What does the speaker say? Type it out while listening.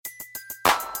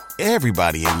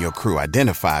Everybody in your crew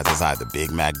identifies as either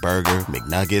Big Mac Burger,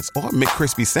 McNuggets, or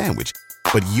McCrispy Sandwich.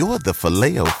 But you're the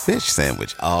Filet-O-Fish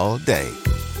Sandwich all day.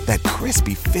 That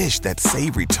crispy fish, that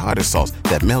savory tartar sauce,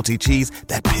 that melty cheese,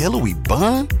 that pillowy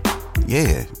bun.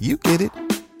 Yeah, you get it.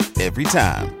 Every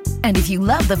time. And if you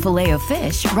love the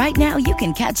Filet-O-Fish, right now you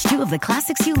can catch two of the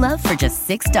classics you love for just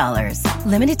 $6.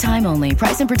 Limited time only.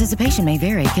 Price and participation may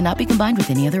vary. Cannot be combined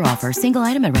with any other offer. Single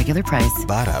item at regular price.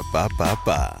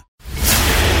 Ba-da-ba-ba-ba.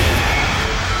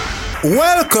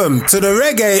 Welcome to the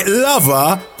Reggae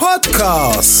Lover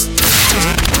Podcast.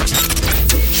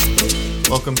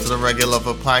 Welcome to the Reggae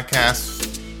Lover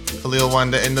Podcast. Khalil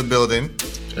Wanda in the building.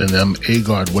 And I'm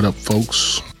Agard. What up,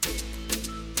 folks?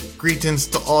 Greetings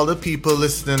to all the people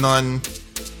listening on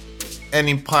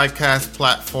any podcast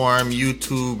platform,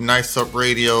 YouTube, Nice Up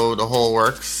Radio, the whole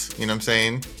works. You know what I'm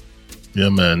saying? Yeah,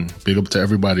 man. Big up to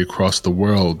everybody across the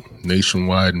world,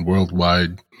 nationwide and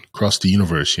worldwide, across the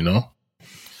universe, you know?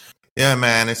 Yeah,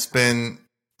 man. It's been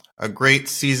a great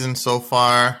season so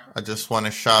far. I just want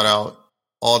to shout out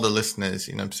all the listeners,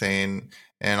 you know what I'm saying?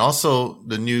 And also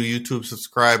the new YouTube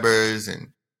subscribers and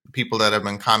people that have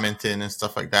been commenting and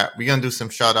stuff like that. We're going to do some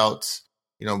shout outs,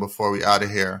 you know, before we out of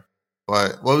here.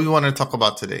 But what we want to talk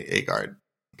about today, Agard?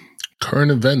 Current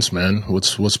events, man.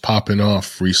 What's popping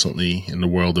off recently in the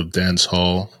world of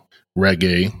dancehall,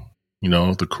 reggae, you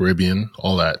know, the Caribbean,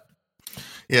 all that.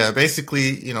 Yeah,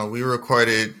 basically, you know, we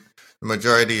recorded the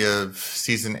majority of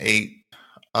season 8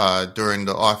 during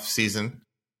the off season,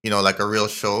 you know, like a real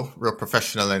show, real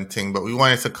professional and thing. But we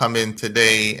wanted to come in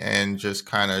today and just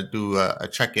kind of do a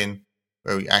check-in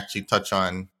where we actually touch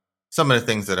on some of the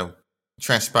things that have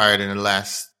transpired in the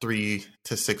last 3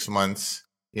 to 6 months,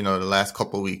 you know, the last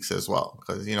couple of weeks as well,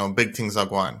 because, you know, big things are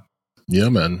going on. Yeah,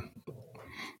 man.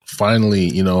 Finally,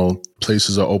 you know,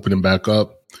 places are opening back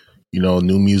up. You know,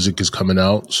 new music is coming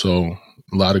out. So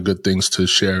a lot of good things to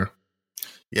share.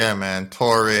 Yeah, man.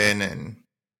 Touring and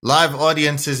live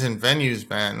audiences and venues,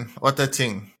 man. What a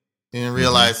thing. Didn't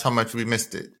realize how much we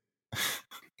missed it.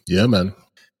 Yeah, man.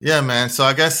 Yeah, man. So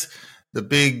I guess the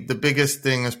biggest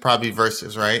thing is probably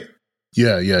Versus, right?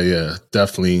 Yeah.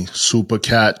 Definitely. Super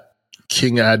Cat,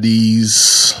 King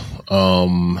Addies,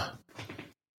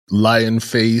 Lion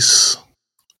Face,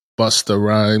 Busta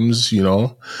Rhymes, you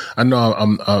know. I know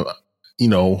I'm you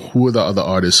know, who are the other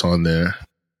artists on there?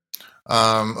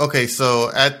 Okay,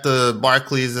 so at the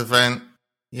Barclays event,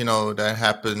 you know, that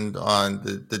happened on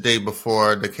the day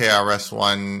before the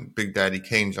KRS-One Big Daddy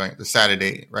Kane joint, the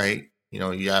Saturday, right? You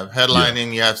know, you have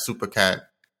headlining, You have Supercat.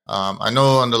 I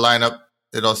know on the lineup,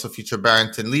 it also featured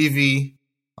Barrington Levy.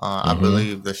 I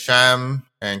believe The Sham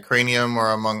and Cranium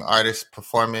are among artists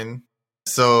performing.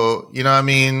 So, you know what I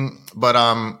mean? But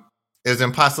it was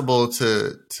impossible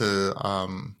to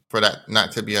for that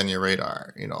not to be on your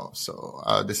radar, you know. So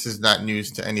this is not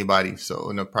news to anybody. So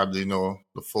you'll probably know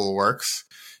the full works.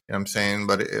 You know what I'm saying?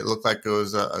 But it looked like it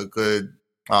was a good,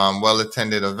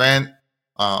 well-attended event,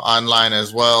 online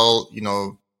as well, you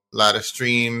know, a lot of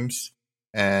streams.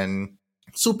 And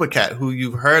Supercat, who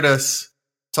you've heard us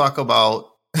talk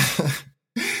about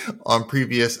on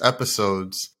previous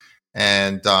episodes.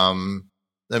 And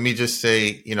let me just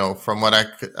say, you know, from what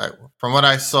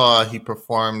I saw, he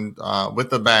performed with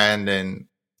the band and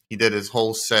he did his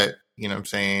whole set, you know what I'm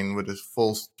saying, with his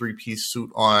full 3-piece suit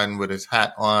on, with his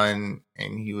hat on,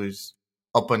 and he was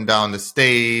up and down the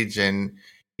stage and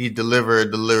he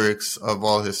delivered the lyrics of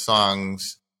all his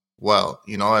songs well,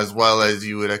 you know, as well as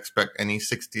you would expect any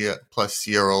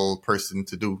 60-plus-year-old person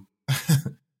to do.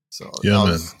 So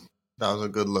yeah, that was a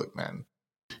good look, man.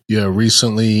 Yeah,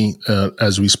 recently,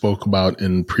 as we spoke about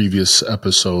in previous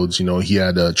episodes, you know, he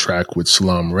had a track with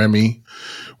Salam Remy,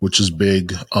 which is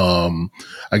big.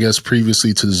 I guess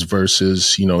previously to this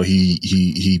Versus, you know,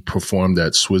 he performed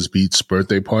at Swizz Beatz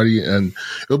birthday party, and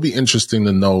it'll be interesting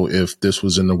to know if this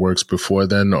was in the works before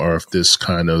then, or if this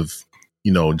kind of,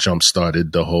 you know, jump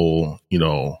started the whole, you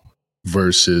know,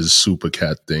 Versus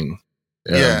Supercat thing.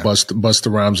 Yeah.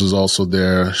 Busta Rhymes was also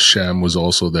there. Sham was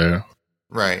also there.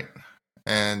 Right.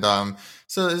 And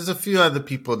so there's a few other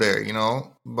people there, you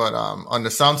know, but on the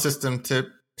sound system tip,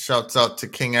 shouts out to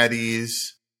King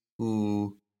Addies,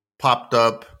 who popped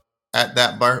up at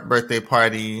that birthday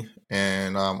party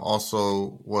and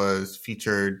also was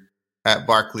featured at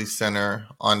Barclays Center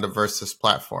on the Versus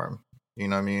platform. You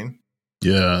know what I mean?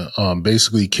 Yeah,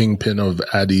 basically Kingpin of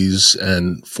Addies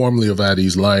and formerly of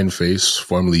Addies, Lionface,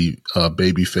 formerly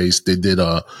Babyface. They did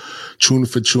a tune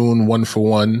for tune, 1 for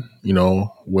 1, you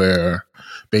know, where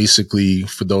basically,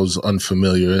 for those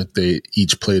unfamiliar, they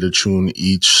each played a tune,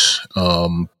 each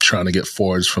trying to get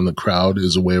forwards from the crowd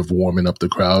as a way of warming up the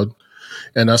crowd.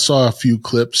 And I saw a few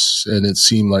clips, and it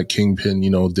seemed like Kingpin,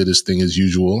 did his thing as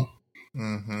usual.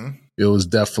 Mm-hmm. It was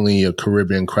definitely a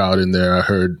Caribbean crowd in there. I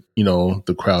heard,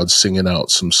 the crowd singing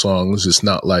out some songs. It's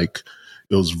not like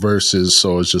it was verses,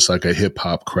 so it's just like a hip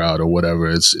hop crowd or whatever.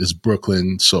 It's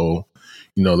Brooklyn, so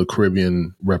the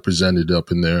Caribbean represented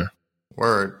up in there.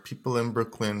 Word. People in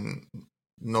Brooklyn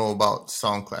know about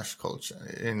sound clash culture.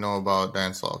 They know about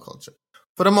dancehall culture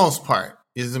for the most part.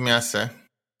 Is me I say.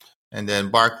 And then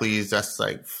Barclays, that's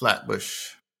like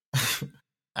Flatbush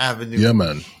Avenue. Yeah,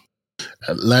 man.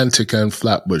 Atlantic and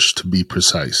Flatbush, to be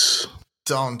precise.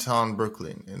 Downtown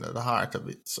Brooklyn, the heart of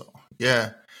it. So,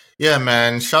 yeah,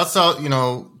 man. Shouts out,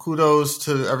 kudos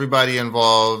to everybody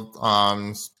involved.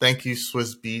 Thank you,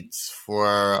 Swiss Beats,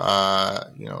 for,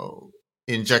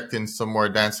 injecting some more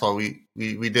dancehall.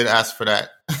 We did ask for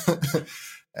that.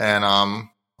 And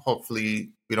hopefully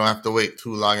we don't have to wait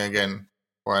too long again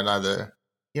for another,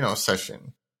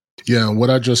 session. Yeah, and what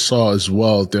I just saw as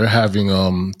well, they're having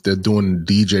they're doing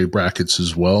DJ brackets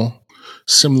as well,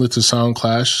 similar to Sound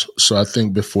Clash. So I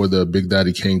think before the Big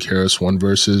Daddy Kane KRS-One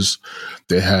verses,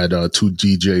 they had two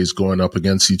DJs going up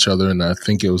against each other, and I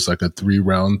think it was like a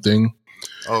 3-round thing.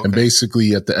 Okay. And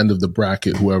basically, at the end of the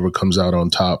bracket, whoever comes out on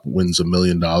top wins $1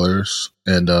 million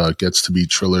and gets to be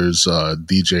Triller's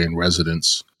DJ in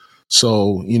residence.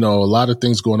 So, a lot of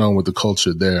things going on with the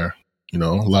culture there. A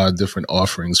lot of different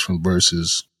offerings from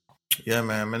verses. Yeah,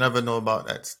 man. I never know about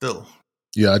that still.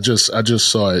 Yeah, I just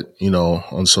saw it,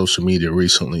 on social media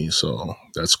recently, so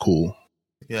that's cool.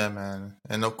 Yeah, man.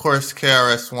 And of course,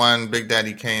 KRS-One, Big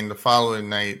Daddy Kane the following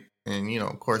night. And,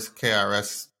 of course,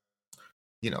 KRS,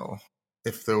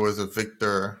 if there was a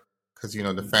victor, because,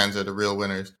 the fans are the real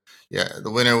winners. Yeah,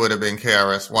 the winner would have been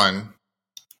KRS-One.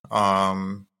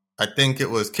 I think it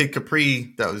was Kid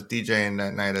Capri that was DJing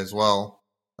that night as well.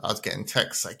 I was getting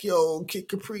texts like, yo, Kid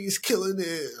Capri's killing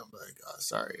it. I'm like, oh,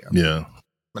 sorry. I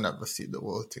never see the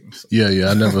whole thing. So.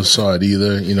 Yeah. I never saw it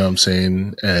either. You know what I'm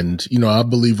saying? And, I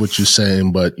believe what you're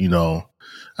saying, but,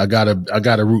 I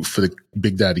gotta root for the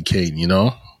Big Daddy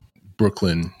Kane,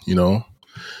 Brooklyn,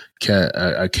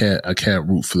 I can't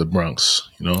root for the Bronx,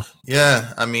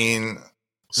 Yeah. I mean,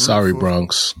 sorry,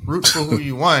 Bronx. Root for who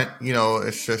you want.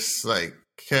 It's just like,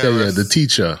 KRS, the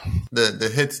teacher,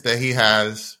 the hits that he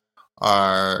has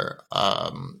are,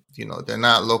 they're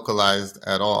not localized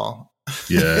at all.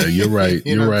 Yeah, you're right.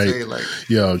 You're right. Like,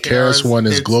 KRS-One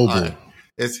is global.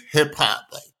 It's hip hop,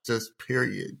 like just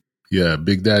period. Yeah,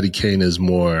 Big Daddy Kane is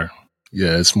more.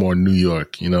 Yeah, it's more New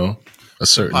York. A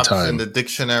certain Pops time in the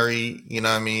dictionary.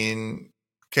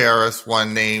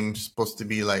 KRS-One name supposed to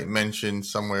be like mentioned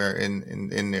somewhere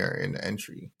in there in the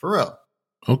entry for real.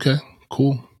 Okay,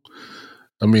 cool.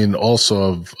 I mean,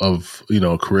 also of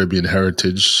Caribbean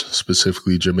heritage,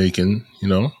 specifically Jamaican,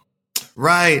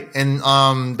 Right. And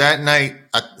that night,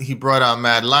 he brought out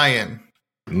Mad Lion.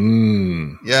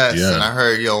 Yes. Yeah. And I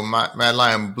heard, Mad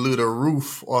Lion blew the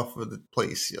roof off of the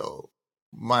place,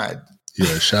 Mad.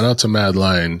 Yeah, shout out to Mad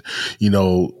Lion.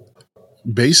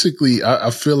 Basically, I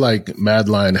feel like Mad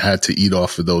Lion had to eat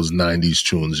off of those 90s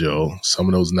tunes, Some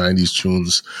of those 90s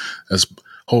tunes,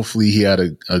 hopefully he had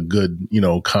a good,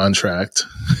 contract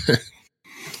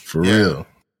for real.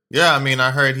 Yeah, I mean,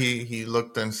 I heard he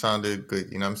looked and sounded good,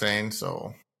 you know what I'm saying?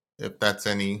 So if that's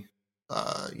any,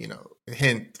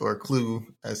 hint or clue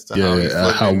as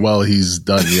to how well he's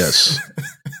done, yes.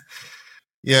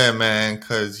 Yeah, man,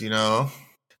 because, we're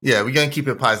going to keep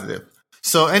it positive.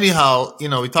 So anyhow,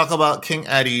 we talk about King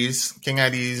Addies. King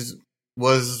Addies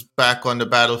was back on the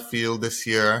battlefield this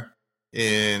year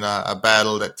in a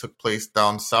battle that took place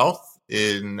down south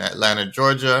in Atlanta,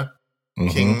 Georgia. Mm-hmm.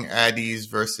 King Addies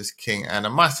versus King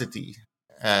Animosity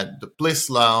at the Bliss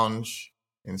Lounge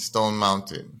in Stone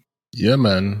Mountain. Yeah,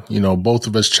 man. Both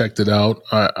of us checked it out.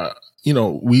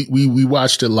 We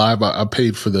watched it live. I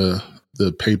paid for the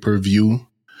pay-per-view,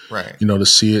 right? To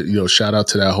see it. Shout out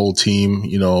to that whole team.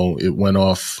 It went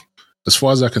off, as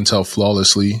far as I can tell,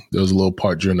 flawlessly. There was a little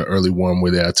part during the early warm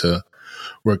where they had to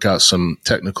work out some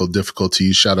technical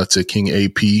difficulties. Shout out to King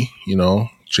AP.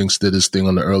 Jinx did his thing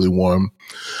on the early warm.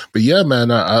 But yeah,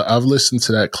 man, I've listened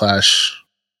to that clash,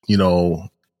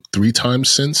 3 times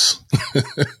since,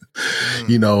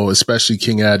 especially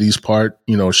King Addies part,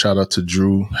 shout out to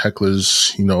Drew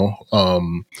Hecklers,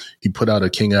 he put out a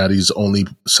King Addies only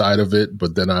side of it,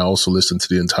 but then I also listened to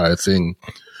the entire thing.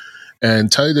 And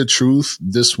tell you the truth,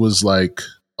 this was like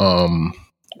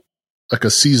a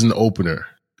season opener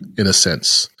in a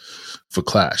sense for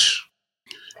Clash.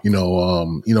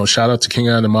 Shout out to King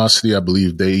Animosity. I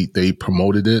believe they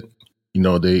promoted it.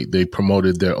 They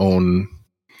promoted their own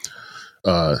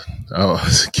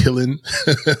killing.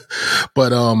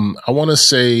 But I want to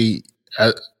say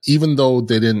even though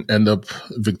they didn't end up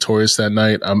victorious that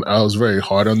night, I was very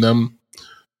hard on them.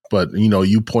 But, you know,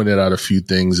 you pointed out a few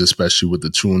things, especially with the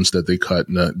tunes that they cut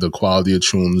and the quality of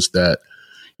tunes that,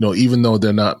 you know, even though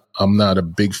I'm not a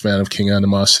big fan of King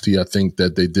Animosity, I think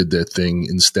that they did their thing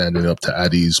in standing up to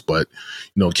At Ease. But,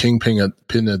 you know, Kingpin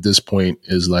at this point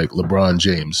is like LeBron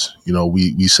James. You know,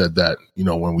 we said that, you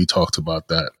know, when we talked about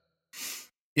that.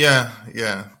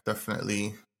 Yeah,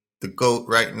 definitely. The GOAT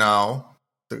right now,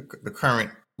 the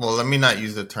current, well, let me not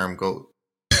use the term GOAT.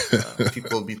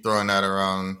 People be throwing that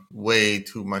around way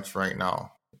too much right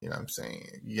now. You know what I'm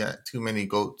saying? Yeah, too many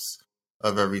GOATs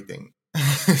of everything.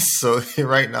 So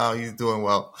right now he's doing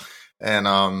well. And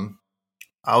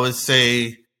I would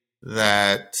say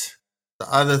that the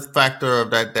other factor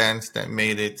of that dance that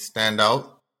made it stand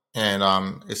out,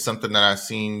 and it's something that I've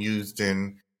seen used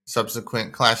in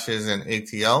subsequent clashes in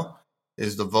ATL,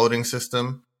 is the voting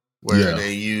system, where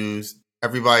they use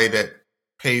everybody that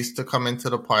pays to come into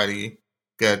the party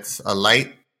gets a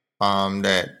light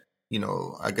that, you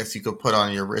know, I guess you could put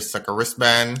on your wrist, like a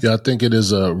wristband. Yeah, I think it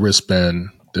is a wristband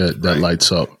that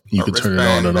lights up. You can turn it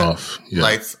on and off. Yeah.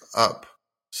 Lights up.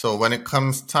 So when it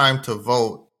comes time to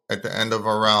vote at the end of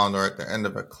a round or at the end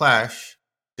of a clash,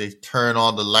 they turn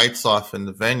all the lights off in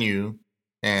the venue,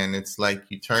 and it's like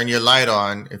you turn your light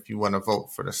on if you want to vote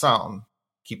for the sound.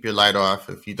 Keep your light off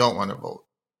if you don't want to vote.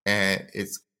 And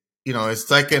it's, you know, it's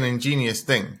like an ingenious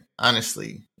thing,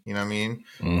 honestly. You know what I mean?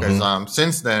 Because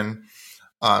since then,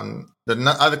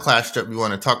 the other clash that we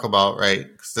want to talk about, right?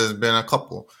 Because there's been a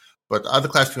couple, but the other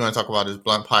clash we want to talk about is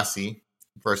Blunt Posse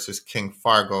versus King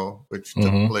Fargo, which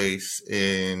took place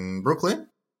in Brooklyn.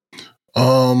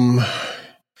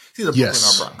 It's either Brooklyn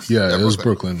or Bronx. Yeah, it was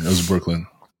Brooklyn. It was Brooklyn.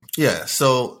 Yeah,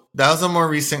 so that was a more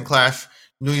recent clash.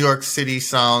 New York City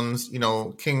sounds, you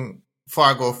know, King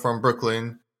Fargo from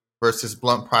Brooklyn versus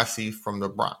Blunt Posse from the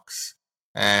Bronx.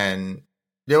 And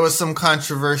there was some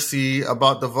controversy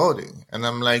about the voting. And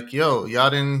I'm like, yo,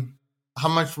 y'all didn't, how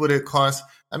much would it cost?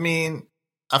 I mean,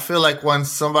 I feel like once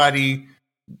somebody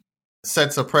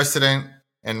sets a precedent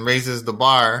and raises the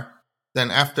bar, then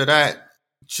after that,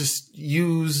 just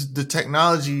use the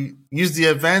technology, use the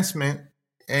advancement,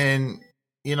 and,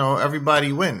 you know,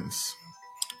 everybody wins.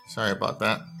 Sorry about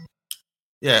that.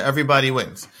 Yeah, everybody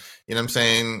wins. You know what I'm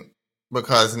saying?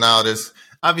 Because now there's,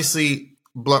 obviously,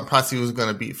 Blunt Posse was going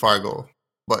to beat Fargo.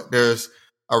 But there's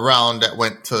a round that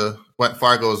went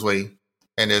Fargo's way,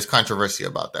 and there's controversy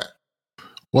about that.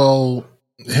 Well,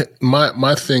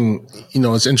 my thing, you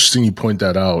know, it's interesting you point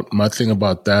that out. My thing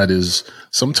about that is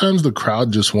sometimes the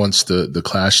crowd just wants the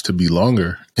clash to be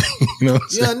longer. You know?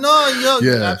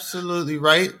 You're absolutely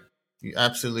right. You're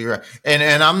absolutely right.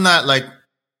 And I'm not like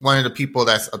one of the people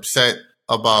that's upset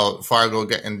about Fargo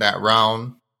getting that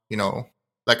round. You know,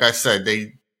 like I said,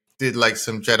 they did like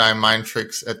some Jedi mind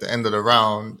tricks at the end of the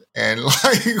round, and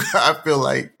like I feel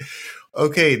like,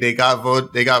 okay, they got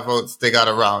votes, they got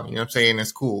a round. You know what I'm saying?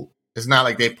 It's cool. It's not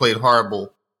like they played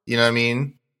horrible. You know what I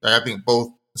mean? Like, I think both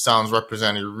sounds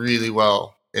represented really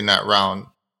well in that round.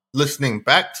 Listening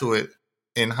back to it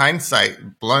in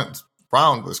hindsight, Blunt's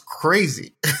round was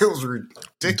crazy. It was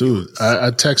ridiculous. Dude,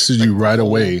 I texted you right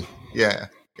away. Yeah.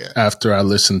 After I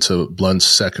listened to Blunt's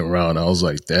second round, I was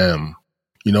like, damn,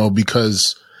 you know,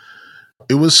 because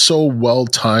it was so well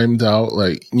timed out.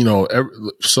 Like, you know,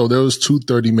 so there was 2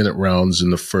 30-minute rounds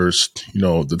in the first, you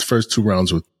know, the first 2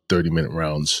 rounds were 30-minute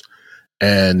rounds.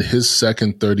 And his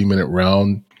second 30-minute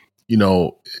round, you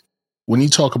know, when you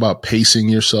talk about pacing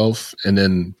yourself and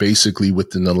then basically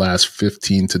within the last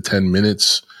 15 to 10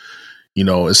 minutes, you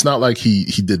know, it's not like he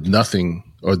did nothing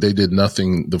or they did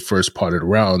nothing the first part of the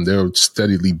round. They were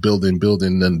steadily building,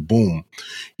 then boom,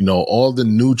 you know, all the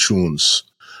new tunes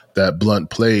that Blunt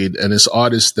played, and it's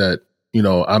artists that, you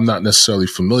know, I'm not necessarily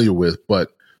familiar with,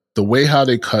 but the way how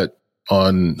they cut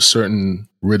on certain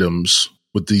rhythms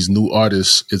with these new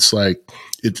artists, it's like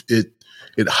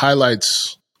it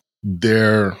highlights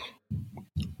their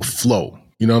flow.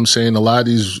 You know what I'm saying? A lot of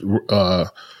these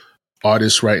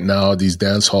artists right now, these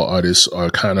dancehall artists, are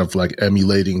kind of like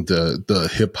emulating the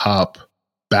hip hop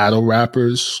battle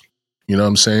rappers. You know what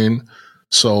I'm saying?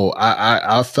 So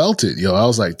I felt it, yo. I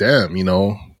was like, damn, you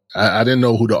know, I didn't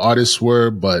know who the artists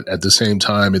were, but at the same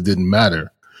time, it didn't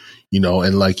matter, you know.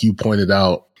 And like you pointed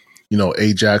out, you know,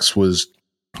 Ajax was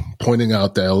pointing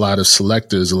out that a lot of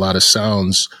selectors, a lot of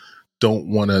sounds don't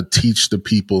want to teach the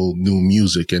people new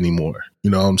music anymore.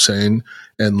 You know what I'm saying?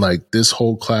 And like this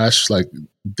whole clash, like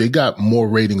they got more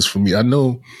ratings for me. I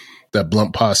know that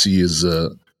Blunt Posse is,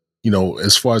 you know,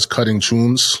 as far as cutting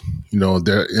tunes, you know,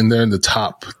 they're in the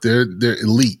top. They're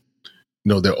elite. You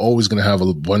know, they're always going to have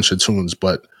a bunch of tunes,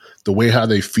 but the way how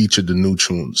they featured the new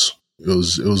tunes,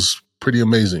 It was pretty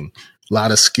amazing. A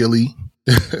lot of skilly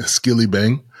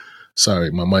bang.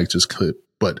 Sorry, my mic just clipped,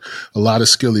 but a lot of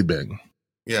skilly bang.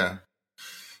 Yeah.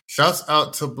 Shouts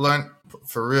out to Blunt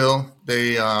for real.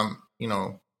 They, I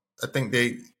think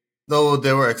though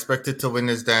they were expected to win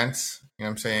this dance, you know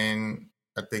what I'm saying?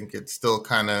 I think it's still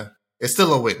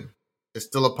a win. It's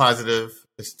still a positive.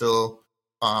 It's still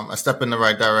a step in the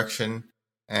right direction.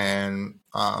 And,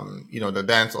 the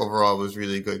dance overall was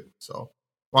really good. So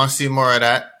want to see more of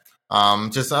that.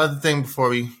 Just the other thing before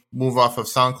we move off of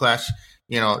Sound Clash,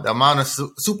 the amount of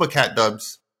Super Cat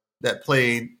dubs that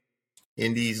played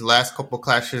in these last couple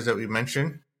clashes that we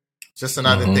mentioned. Just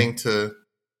another thing to,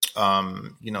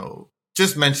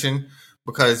 just mention,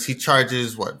 because he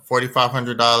charges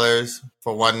 $4,500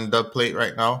 for one dub plate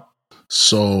right now.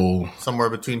 So somewhere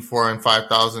between 4,000 and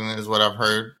 5,000 is what I've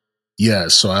heard. Yeah.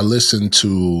 So I listened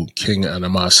to King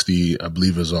Animosity, I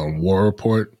believe is on War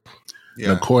Report. Yeah.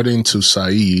 And according to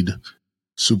Saeed,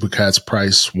 Supercat's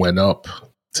price went up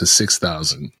to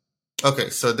 6,000. Okay.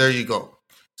 So there you go.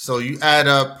 So you add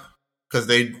up, because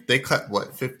they cut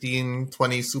 15,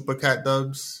 20 Supercat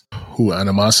dubs? Who,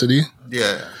 Animosity?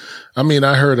 Yeah. I mean,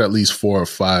 I heard at least 4 or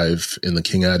 5 in the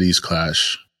King Addies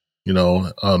clash.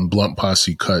 Blunt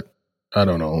Posse cut, I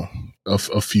don't know,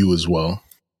 a few as well.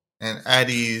 And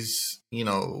Addies,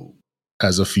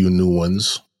 has a few new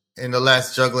ones. In the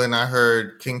last juggling, I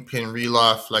heard Kingpin reel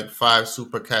off 5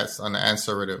 Supercats on the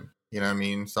answer rhythm. You know what I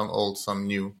mean? Some old, some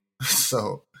new.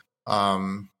 So,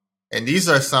 and these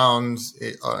are sounds,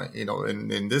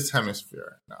 in this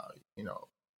hemisphere. Now,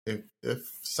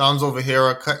 if sounds over here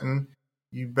are cutting,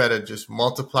 you better just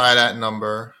multiply that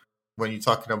number when you're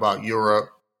talking about Europe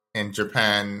and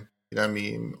Japan, you know what I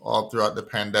mean, all throughout the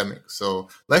pandemic. So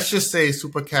let's just say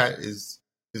Supercat is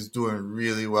doing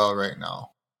really well right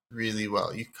now. Really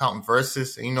well. You count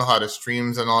Versus, and you know how the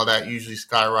streams and all that usually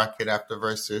skyrocket after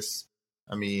Versus.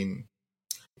 I mean,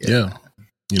 yeah.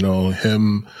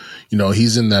 Him,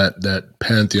 he's in that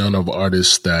pantheon of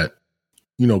artists that,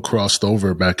 crossed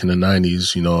over back in the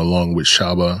 90s, along with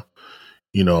Shaba,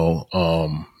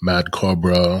 Mad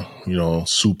Cobra,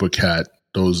 Supercat,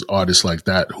 those artists like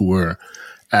that who were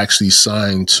actually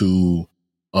signed to,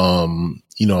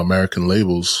 American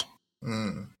labels.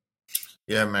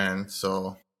 Yeah, man.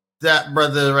 So that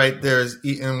brother right there is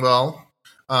eating well.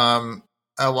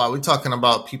 While we're talking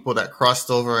about people that crossed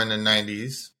over in the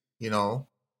 90s,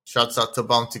 shouts out to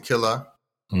Bounty Killer.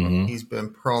 Mm-hmm. He's been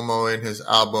promoting his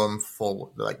album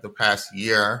for the past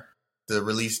year. The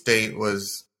release date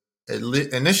was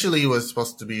initially was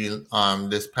supposed to be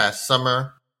this past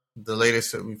summer. The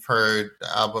latest that we've heard,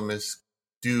 the album is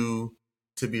due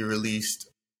to be released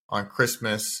on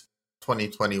Christmas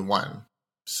 2021.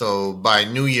 So by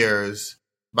New Year's,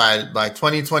 by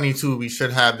 2022, we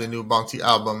should have the new Bounty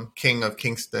album, King of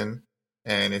Kingston,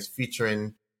 and it's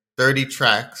featuring 30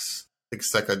 tracks.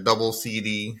 It's like a double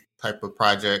CD type of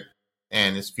project,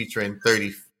 and it's featuring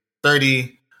 30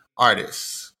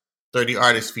 artists, 30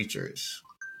 artist features.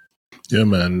 Yeah,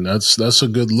 man, that's a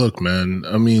good look, man.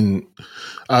 I mean,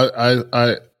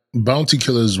 I Bounty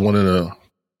Killer is one of the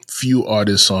few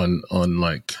artists on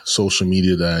social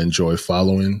media that I enjoy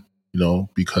following,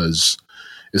 because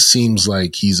it seems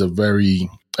like he's something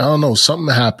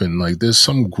happened. There's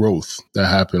some growth that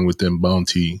happened within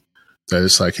Bounty that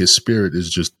it's his spirit is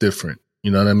just different.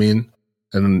 You know what I mean?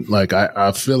 And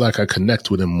I feel like I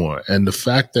connect with him more. And the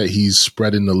fact that he's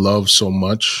spreading the love so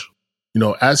much,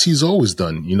 as he's always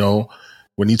done,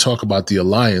 when you talk about the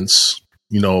Alliance,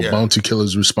 Bounty Killer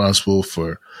is responsible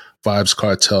for Vibes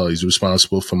Cartel. He's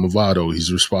responsible for Movado.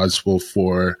 He's responsible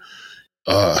for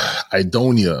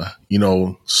Idonia,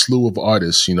 slew of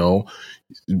artists,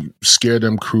 Scare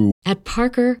Them Crew. At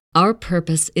Parker, our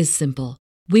purpose is simple.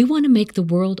 We want to make the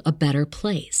world a better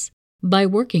place by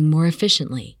working more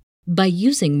efficiently, by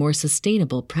using more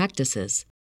sustainable practices,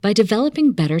 by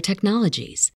developing better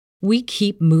technologies. We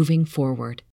keep moving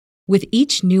forward. With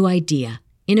each new idea,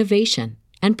 innovation,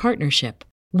 and partnership,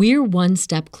 we're one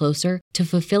step closer to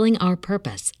fulfilling our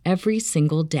purpose every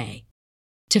single day.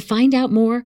 To find out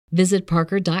more, visit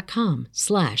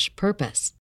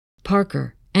parker.com/purpose.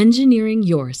 Parker, engineering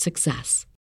your success.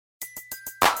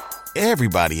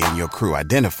 Everybody in your crew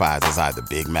identifies as either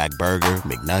Big Mac Burger,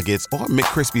 McNuggets, or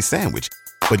McCrispy Sandwich.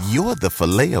 But you're the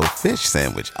Filet-O-Fish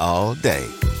Sandwich all day.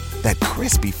 That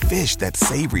crispy fish, that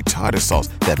savory tartar sauce,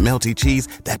 that melty cheese,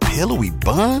 that pillowy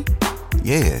bun.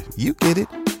 Yeah, you get it.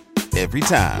 Every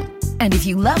time. And if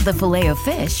you love the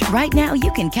Filet-O-Fish, right now you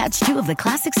can catch 2 of the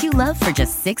classics you love for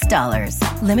just $6.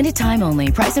 Limited time only.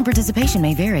 Price and participation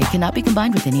may vary. Cannot be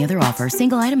combined with any other offer.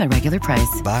 Single item at regular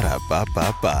price.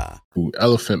 Ba-da-ba-ba-ba.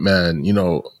 Elephant Man,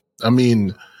 I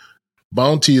mean,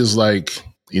 Bounty is like,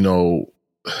 you know,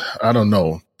 I don't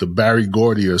know, the Barry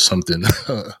Gordy or something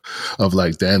of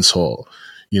like dance hall.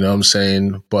 You know what I'm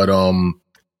saying? But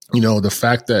you know, the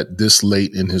fact that this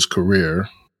late in his career,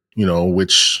 you know,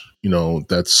 which, you know,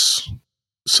 that's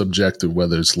subjective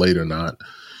whether it's late or not,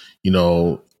 you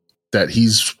know, that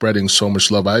he's spreading so much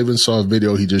love. I even saw a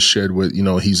video he just shared with, you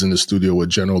know, he's in the studio with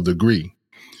General Degree.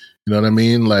 You know what I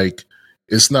mean? Like,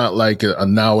 it's not like a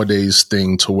nowadays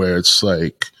thing to where it's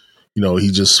like, you know,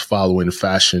 he just following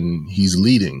fashion. He's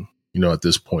leading, you know, at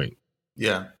this point.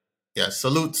 Yeah. Yeah.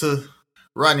 Salute to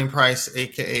Rodney Price,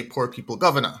 a.k.a. Poor People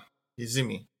Governor. You see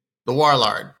me? The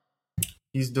Warlord.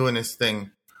 He's doing his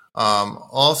thing.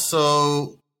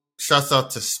 Also, shouts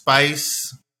out to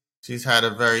Spice. She's had a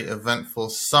very eventful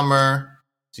summer.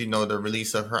 You know, the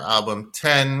release of her album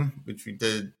 10, which we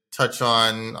did touch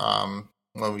on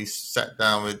when we sat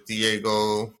down with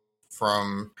Diego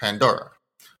from Pandora.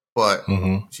 But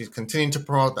she's continuing to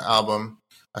promote the album.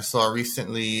 I saw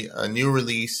recently a new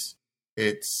release.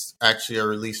 It's actually a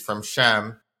release from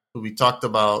Sham, who we talked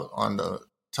about on the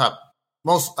top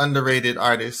most underrated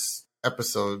artists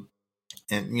episode.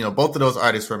 And, you know, both of those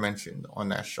artists were mentioned on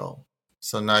that show.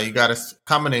 So now you got a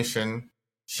combination,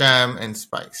 Sham and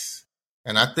Spice.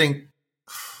 And I think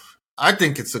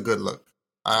it's a good look.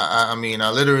 I mean, I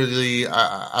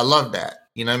love that.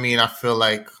 You know what I mean? I feel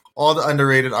like all the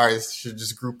underrated artists should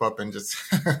just group up and just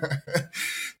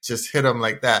just hit them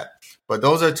like that. But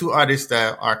those are two artists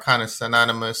that are kind of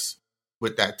synonymous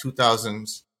with that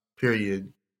 2000s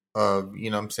period of,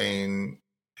 you know what I'm saying,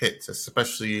 hits,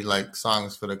 especially like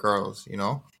songs for the girls, you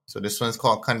know? So this one's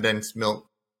called Condensed Milk.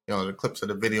 You know, the clips of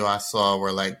the video I saw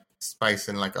were like Spice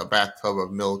in like a bathtub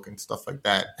of milk and stuff like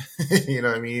that. You know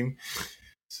what I mean?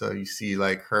 So you see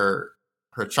like her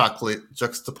chocolate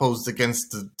juxtaposed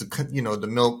against the you know, the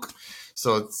milk.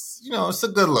 So it's, you know, it's a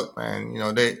good look, man. You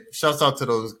know, shouts out to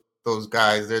those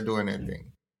guys. They're doing their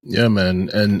thing. Yeah, man.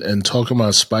 And talking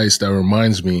about Spice, that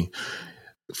reminds me,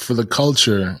 for the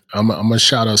culture, I'm gonna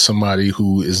shout out somebody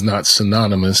who is not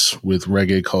synonymous with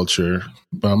reggae culture,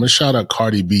 but I'm gonna shout out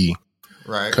Cardi B.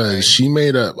 Right. Because she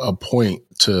made a point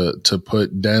to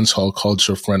put dance hall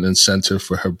culture front and center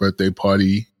for her birthday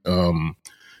party.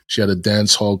 She had a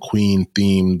dance hall queen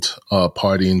themed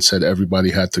party and said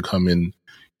everybody had to come in,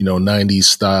 you know, 90s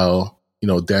style, you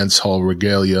know, dance hall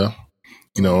regalia.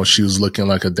 You know, she was looking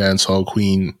like a dance hall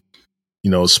queen.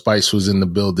 You know, Spice was in the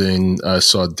building. I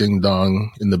saw Ding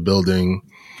Dong in the building.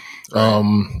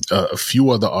 A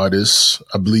few other artists.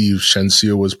 I believe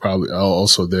Shenseea was probably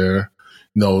also there.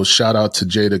 You know, shout out to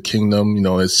Jada Kingdom. You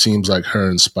know, it seems like her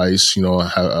and Spice, you know,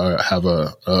 have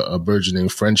a burgeoning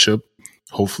friendship.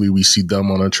 Hopefully we see them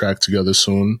on a track together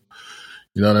soon.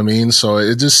 You know what I mean? So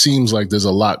it just seems like there's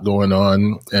a lot going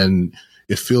on, and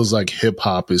it feels like hip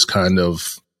hop is kind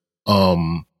of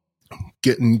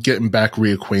getting back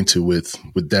reacquainted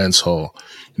with dance hall.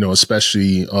 You know,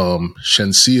 especially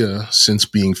Shenseea, since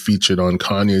being featured on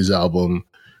Kanye's album.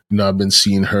 You know, I've been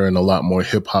seeing her in a lot more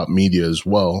hip hop media as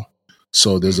well.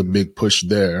 So there's a big push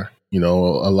there. You know,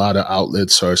 a lot of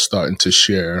outlets are starting to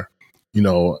share, you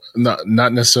know, not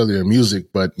necessarily her music,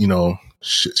 but, you know,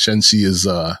 Shenseea's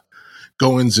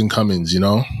goings and comings, you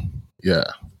know? Yeah.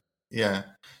 Yeah.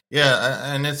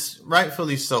 Yeah. And it's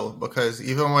rightfully so, because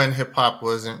even when hip hop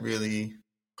wasn't really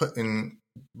putting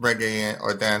reggae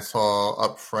or dancehall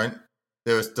up front,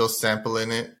 they were still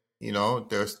sampling it. You know,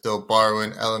 they're still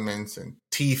borrowing elements and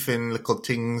teething little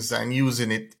things and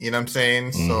using it. You know what I'm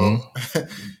saying? So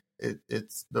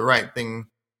it's the right thing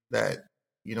that,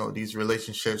 you know, these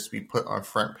relationships be put on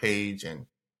front page. And,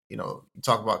 you know, you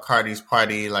talk about Cardi's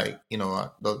party, like, you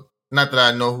know, not that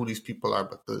I know who these people are,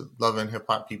 but the Love and Hip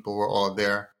Hop people were all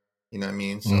there. You know what I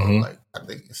mean? So, like, I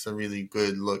think it's a really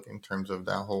good look in terms of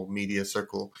that whole media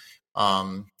circle.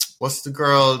 What's the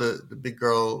girl, the big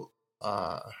girl?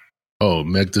 Oh,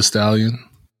 Meg Thee Stallion?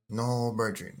 No,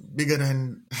 Bertrand. Bigger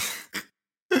than...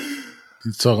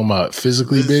 You talking about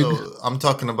physically Lizzo. big? I'm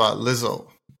talking about Lizzo.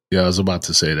 Yeah, I was about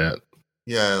to say that.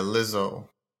 Yeah, Lizzo.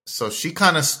 So she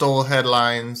kind of stole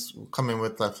headlines, coming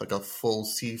with like a full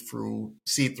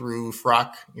see-through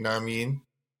frock, you know what I mean?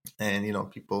 And, you know,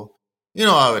 people, you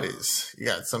know how it is. You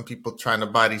got some people trying to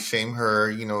body shame her,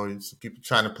 you know, some people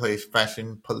trying to play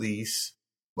fashion police.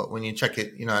 But when you check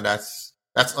it, you know, that's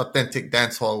authentic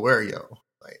dancehall wear, yo.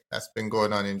 Like, that's been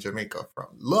going on in Jamaica for a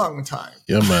long time.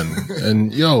 Yeah, man.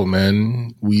 And yo,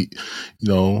 man, you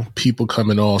know, people come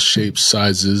in all shapes,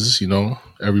 sizes, you know,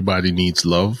 everybody needs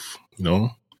love, you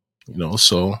know,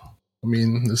 so, I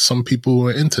mean, there's some people who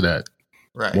are into that.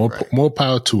 Right. More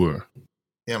power to her.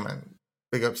 Yeah, man.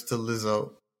 Big ups to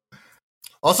Lizzo.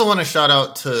 Also want to shout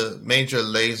out to Major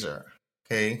Lazer.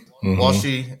 Okay.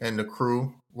 Walshy and the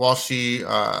crew. Walshy,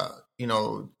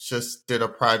 just did a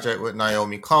project with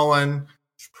Naomi Cohen.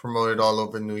 She promoted all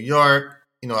over New York.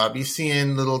 I'll be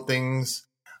seeing little things.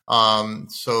 He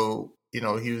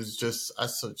was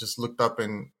just looked up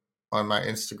on my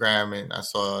Instagram and I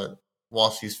saw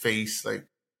Walshy's face like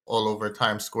all over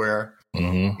Times Square. You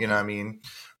know what I mean?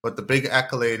 But the big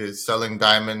accolade is Selling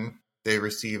Diamond. They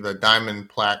received a diamond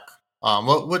plaque.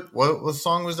 What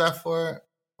song was that for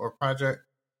or project?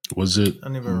 Was it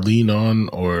Lean On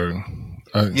or?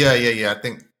 Yeah.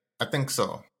 I think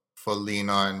so for Lean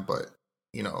On, but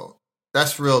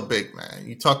that's real big, man.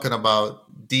 You're talking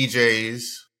about DJs,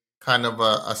 kind of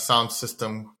a sound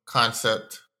system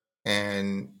concept,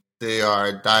 and they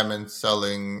are diamond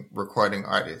selling recording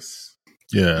artists.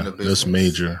 Yeah, that's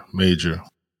major. You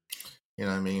know what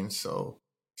I mean? So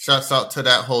shouts out to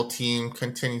that whole team.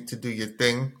 Continue to do your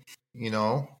thing, and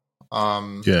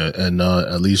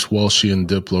at least Walshy and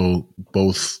Diplo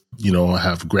both,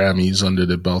 have Grammys under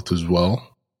their belt as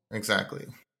well. Exactly.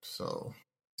 So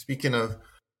speaking of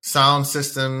sound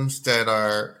systems that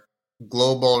are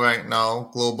global right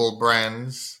now, global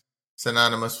brands,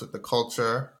 synonymous with the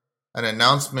culture, an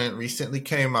announcement recently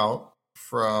came out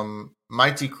from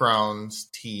Mighty Crown's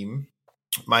team.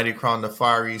 Mighty Crown, the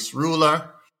Far East ruler,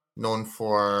 known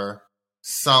for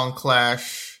Sound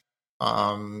Clash,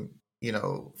 fame,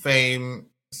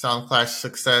 Sound Clash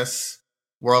success,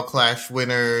 World Clash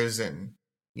winners, and,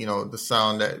 the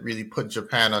sound that really put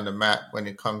Japan on the map when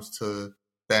it comes to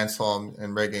dancehall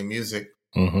and reggae music.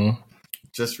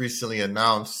 Just recently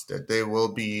announced that they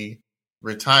will be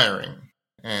retiring.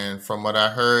 And from what I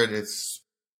heard, it's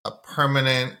a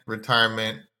permanent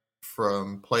retirement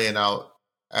from playing out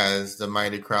as the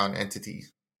Mighty Crown entity.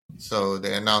 So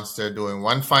they announced they're doing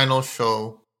one final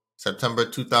show, September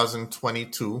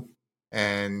 2022.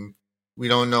 And we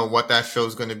don't know what that show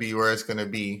is going to be, where it's going to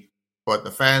be, but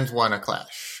the fans want a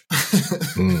clash.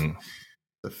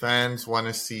 The fans want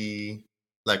to see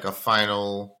like a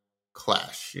final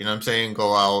clash. You know what I'm saying?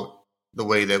 Go out the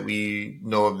way that we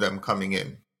know of them coming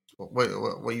in. What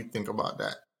do you think about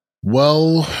that?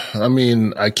 Well, I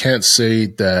mean, I can't say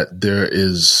that there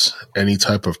is any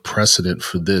type of precedent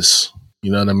for this.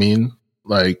 You know what I mean?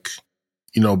 Like,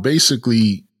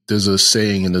 basically there's a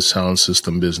saying in the sound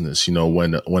system business,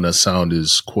 when a sound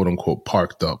is quote unquote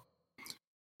parked up,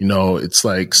 it's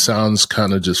like sounds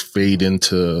kind of just fade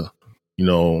into,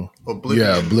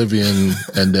 oblivion.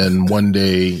 And then one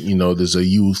day, there's a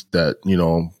youth that,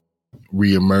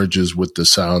 reemerges with the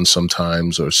sound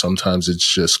sometimes, or sometimes it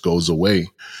just goes away.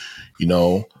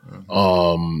 The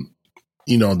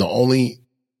only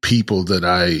people that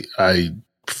I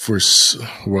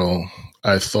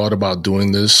thought about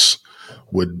doing this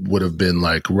would have been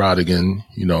like Rodigan,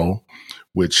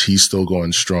 which he's still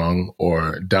going strong,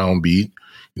 or Downbeat.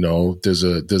 There's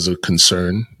a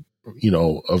concern,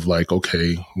 of like,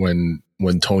 okay, when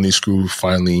Tony Screw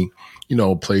finally,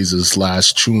 plays his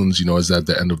last tunes, is at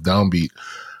the end of Downbeat.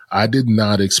 I did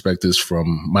not expect this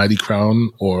from Mighty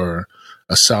Crown or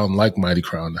a sound like Mighty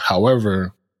Crown.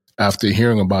 However, after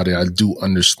hearing about it, I do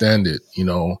understand it,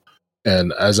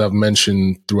 and as I've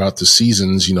mentioned throughout the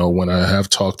seasons, when I have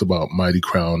talked about Mighty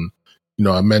Crown,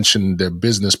 I mentioned their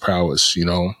business prowess,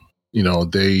 they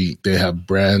have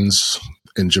brands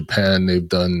in Japan. They've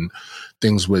done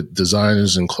things with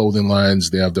designers and clothing lines.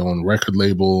 They have their own record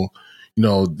label.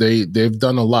 They've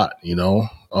done a lot,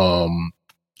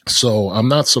 so I'm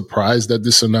not surprised that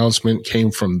this announcement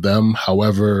came from them.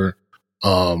 However,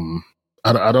 I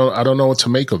don't know what to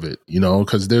make of it,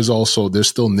 because there's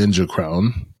still Ninja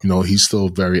Crown, he's still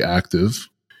very active,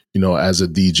 as a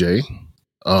DJ.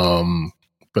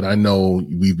 But I know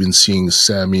we've been seeing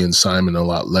Sammy and Simon a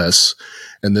lot less.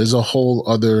 And there's a whole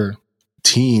other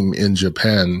team in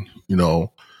Japan,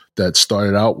 that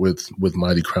started out with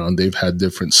Mighty Crown. They've had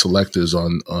different selectors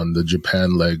on the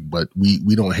Japan leg, but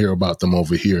we don't hear about them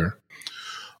over here.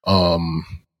 I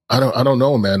don't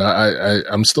know, man.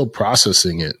 I'm still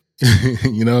processing it.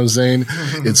 You know what I'm saying?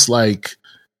 It's like,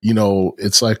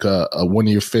 it's like a one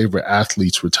of your favorite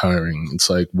athletes retiring. It's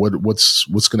like, what's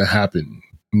going to happen?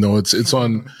 It's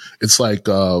like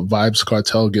Vybz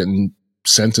Kartel getting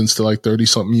sentenced to like 30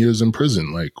 something years in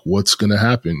prison. Like, what's going to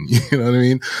happen? You know what I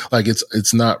mean? Like,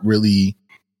 it's not really,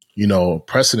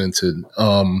 precedented.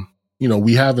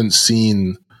 We haven't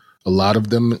seen a lot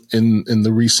of them in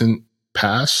the recent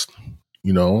past.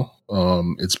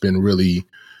 It's been really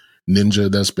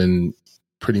Ninja that's been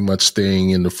pretty much staying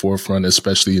in the forefront,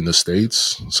 especially in the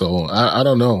States. So I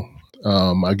don't know.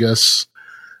 I guess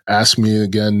ask me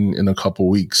again in a couple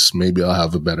weeks. Maybe I'll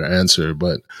have a better answer.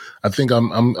 But I think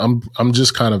I'm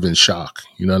just kind of in shock.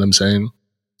 You know what I'm saying?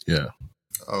 Yeah.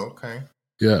 Oh, okay.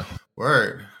 Yeah.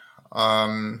 Word.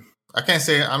 I can't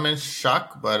say I'm in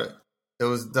shock, but it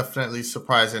was definitely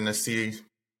surprising to see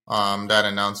that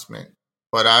announcement.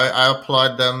 But I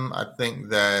applaud them. I think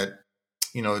that,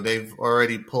 they've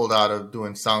already pulled out of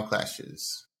doing sound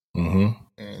clashes. Mm-hmm.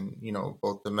 And,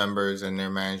 both the members and their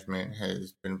management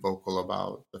has been vocal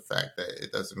about the fact that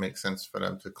it doesn't make sense for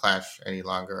them to clash any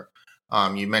longer.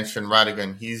 You mentioned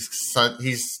Radigan.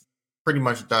 He's pretty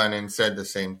much done and said the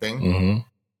same thing.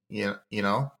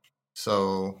 Mm-hmm.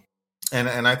 So,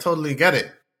 and I totally get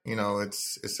it.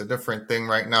 It's a different thing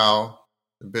right now.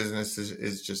 The business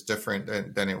is just different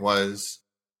than it was.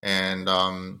 And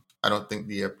I don't think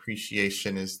the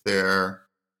appreciation is there.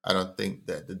 I don't think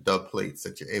that the dub plates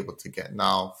that you're able to get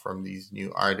now from these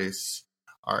new artists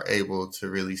are able to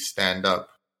really stand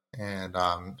up and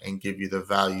give you the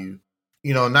value.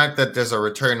 Not that there's a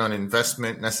return on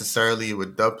investment necessarily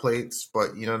with dub plates,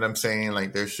 but you know what I'm saying?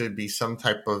 Like there should be some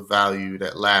type of value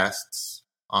that lasts,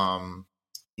 at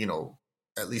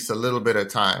least a little bit of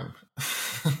time.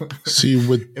 See,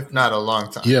 if not a long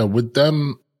time. Yeah, with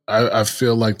them, I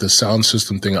feel like the sound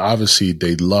system thing, obviously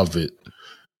they love it.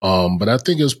 But I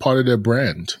think it's part of their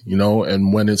brand,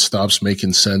 and when it stops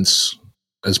making sense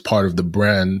as part of the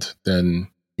brand, then,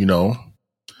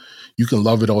 you can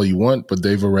love it all you want, but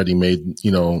they've already made,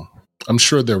 I'm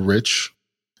sure they're rich,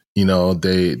 they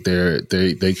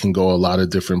can go a lot of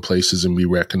different places and be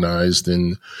recognized,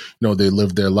 and, they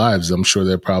live their lives. I'm sure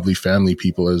they're probably family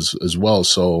people as well.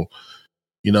 So,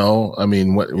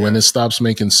 when it stops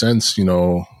making sense,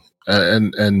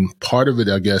 and part of it,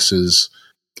 I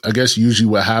guess usually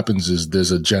what happens is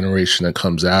there's a generation that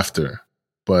comes after,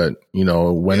 but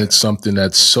when it's something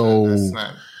that's so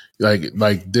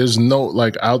like there's no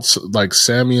like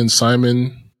Sammy and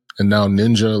Simon and now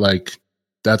Ninja, like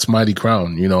that's Mighty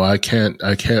Crown. I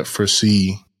can't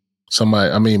foresee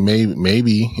somebody. I mean,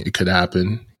 maybe it could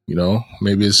happen.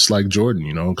 Maybe it's like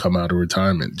Jordan. Come out of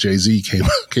retirement. Jay-Z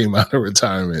came out of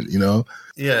retirement.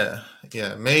 Yeah,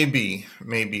 maybe,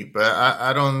 but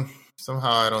I don't.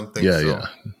 Somehow I don't think so. Yeah.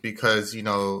 Because,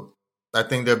 I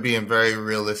think they're being very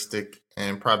realistic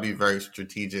and probably very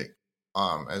strategic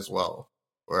as well.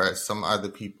 Whereas some other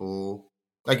people,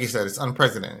 like you said, it's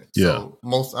unprecedented. Yeah. So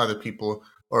most other people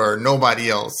or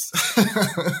nobody else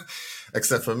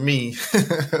except for me,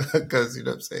 because, you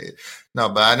know what I'm saying? No,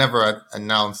 but I never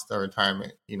announced a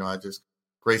retirement. I just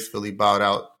gracefully bowed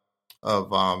out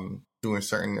of doing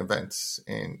certain events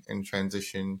and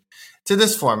transition to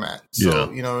this format.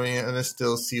 So, and I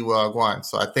still see where I go on.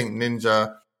 So I think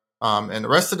Ninja and the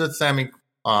rest of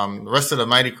the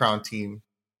Mighty Crown team,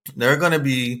 they're going to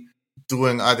be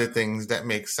doing other things that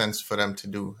make sense for them to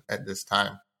do at this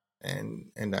time.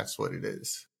 And that's what it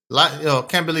is.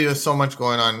 Can't believe there's so much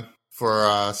going on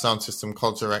for sound system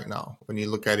culture right now. When you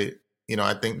look at it,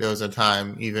 I think there was a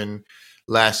time even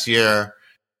last year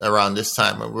around this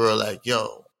time when we were like,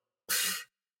 yo,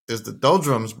 there's the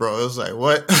doldrums, bro. It was like,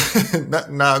 what?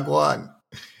 Nah, go on.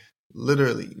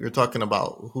 Literally, you're talking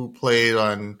about who played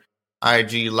on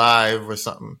IG Live or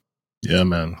something. Yeah,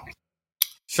 man.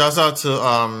 Shouts out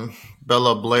to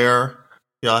Bella Blair.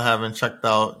 Y'all haven't checked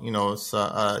out, it's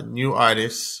a new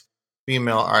artist,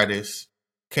 female artist,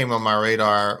 came on my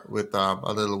radar with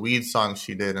a little weed song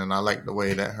she did, and I like the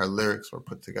way that her lyrics were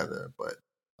put together. But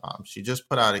she just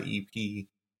put out an EP,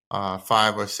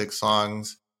 5 or 6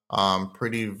 songs.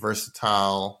 Pretty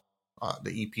versatile.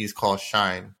 The EP is called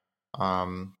Shine.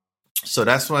 So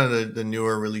that's one of the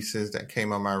newer releases that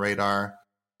came on my radar.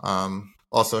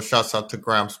 Also, shouts out to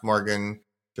Gramps Morgan.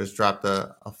 Just dropped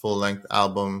a full-length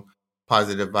album.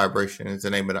 Positive Vibration is the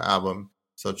name of the album.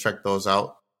 So check those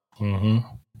out. Mm-hmm.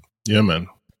 Yeah, man.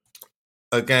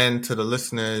 Again, to the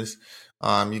listeners,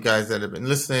 you guys that have been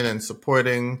listening and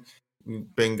supporting,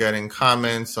 we've been getting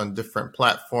comments on different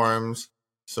platforms.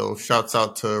 So shouts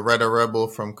out to Reda Rebel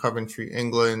from Coventry,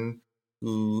 England,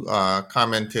 who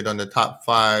commented on the top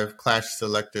 5 Clash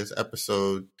Selectors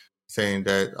episode, saying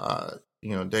that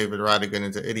David Radigan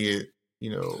is an idiot.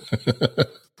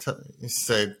 He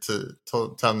said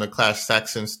tell him to Clash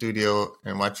Saxon studio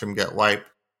and watch him get wiped.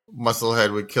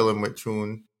 Musclehead would kill him with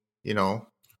tune.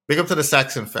 Big up to the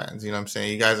Saxon fans. You know what I'm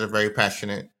saying? You guys are very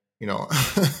passionate.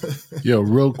 Yeah,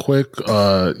 real quick.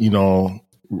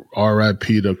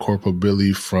 R.I.P. to Corporal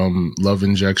Billy from Love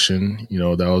Injection.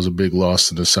 That was a big loss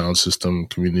to the sound system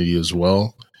community as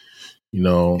well.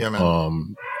 Yeah,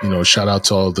 man. Shout out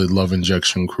to all the Love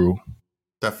Injection crew.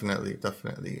 Definitely.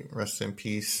 Rest in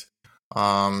peace.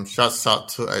 Shouts out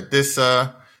to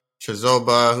Adissa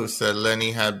Chizoba, who said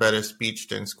Lenny had better speech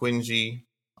than Squingy.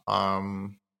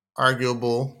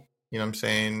 Arguable, you know what I'm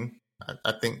saying?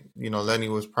 I think, Lenny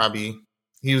was probably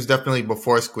he was definitely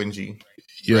before Squingy.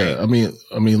 Yeah, right?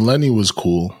 I mean, Lenny was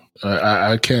cool.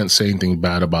 I can't say anything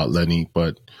bad about Lenny,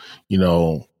 but you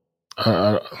know,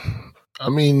 I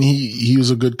mean, he was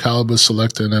a good caliber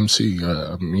selector and MC.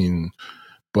 I mean,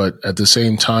 but at the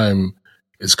same time,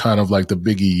 it's kind of like the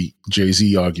Biggie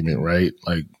Jay-Z argument, right?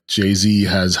 Like Jay-Z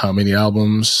has how many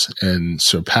albums and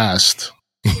surpassed,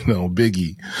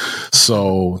 Biggie.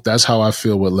 So that's how I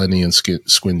feel with Lenny and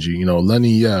Squingy.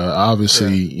 Lenny,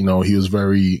 obviously, he was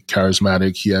very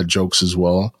charismatic. He had jokes as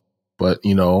well. But,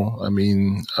 I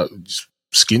mean,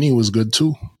 Skinny was good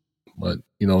too. But,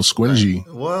 Squingy.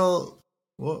 Right. Well,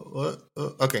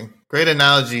 okay. Great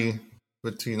analogy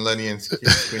between Lenny and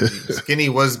Squingy. Skinny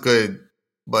was good,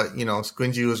 but,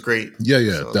 Squingy was great.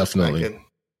 Yeah, so definitely.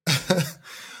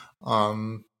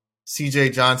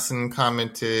 CJ Johnson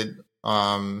commented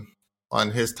on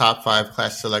his top 5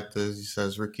 Clash selectors. He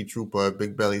says Ricky Trooper,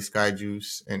 Big Belly Sky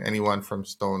Juice, and anyone from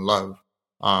Stone Love.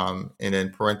 And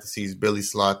in parentheses, Billy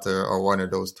Slaughter or one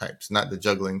of those types, not the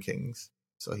Juggling Kings.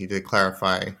 So he did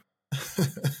clarify.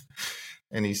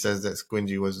 And he says that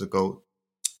Squingy was the GOAT.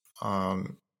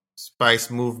 Spice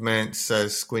Movement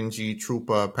says Squingy,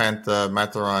 Trooper, Panther,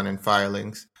 Mataron, and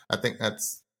Firelings. I think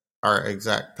that's our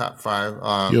exact top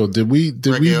 5. Did we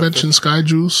mention Sky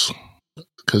Juice?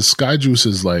 Because Sky Juice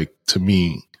is like, to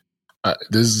me,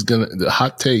 this is the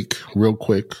hot take real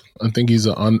quick. I think he's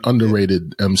an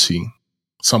underrated MC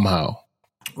somehow.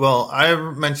 Well, I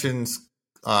mentioned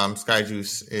Sky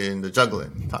Juice in the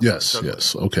juggling. Yes,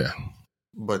 okay.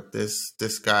 But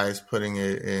this guy is putting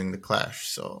it in the Clash.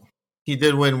 So he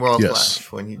did win World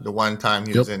Clash when the one time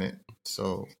he was in it.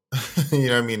 So you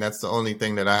know what I mean? That's the only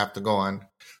thing that I have to go on.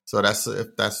 So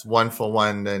if that's 1 for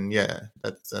 1, then yeah,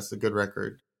 that's a good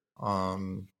record.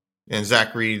 And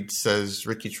Zach Reed says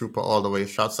Ricky Trooper all the way.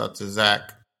 Shouts out to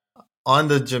Zach. On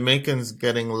the Jamaicans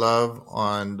getting love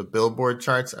on the Billboard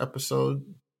charts episode,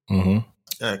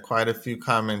 quite a few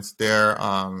comments there.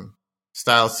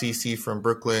 Style CC from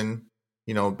Brooklyn,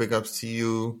 big ups to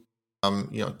you.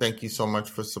 Thank you so much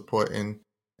for supporting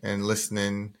and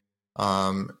listening.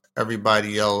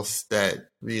 Everybody else that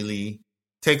really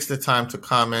takes the time to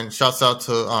comment. Shouts out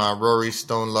to Rory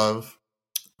Stone Love,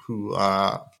 who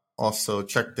also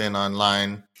checked in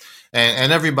online,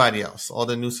 and everybody else, all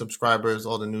the new subscribers,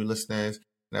 all the new listeners,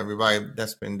 and everybody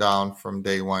that's been down from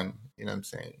day one. You know what I'm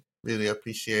saying? Really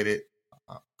appreciate it.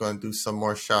 Going to do some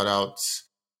more shout outs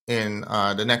in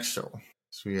the next show.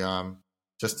 So we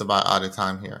just about out of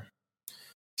time here.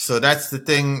 So that's the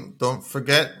thing. Don't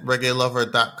forget,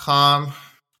 reggaelover.com.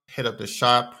 Hit up the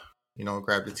shop.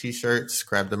 Grab the t-shirts,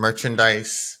 grab the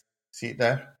merchandise. See it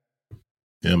there?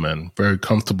 Yeah, man. Very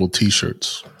comfortable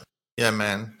t-shirts. Yeah,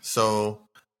 man. So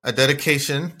a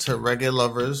dedication to reggae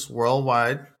lovers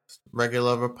worldwide. Reggae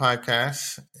Lover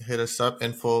Podcast. Hit us up,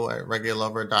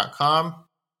 info@reggaelover.com.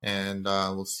 And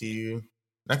we'll see you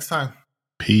next time.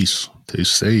 Peace. Stay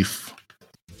safe.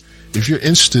 If you're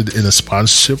interested in a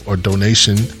sponsorship or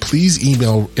donation, please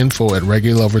email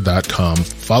info@reggaelover.com.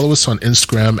 Follow us on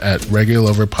Instagram @Reggae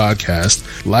Lover Podcast.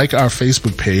 Like our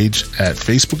Facebook page at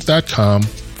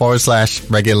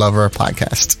facebook.com/Reggae Lover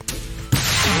Podcast.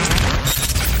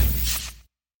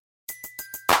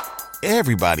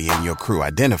 Everybody in your crew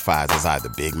identifies as either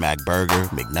Big Mac Burger,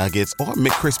 McNuggets, or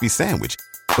McCrispy Sandwich.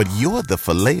 But you're the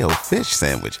Filet-O-Fish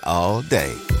Sandwich all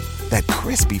day. That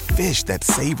crispy fish, that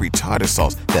savory tartar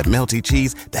sauce, that melty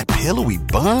cheese, that pillowy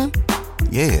bun.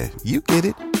 Yeah, you get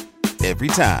it. Every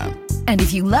time. And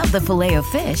if you love the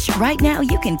Filet-O-Fish, right now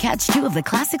you can catch 2 of the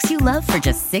classics you love for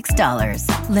just $6.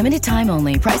 Limited time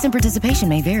only. Price and participation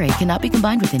may vary. Cannot be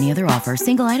combined with any other offer.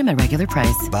 Single item at regular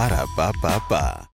price. Ba-da-ba-ba-ba.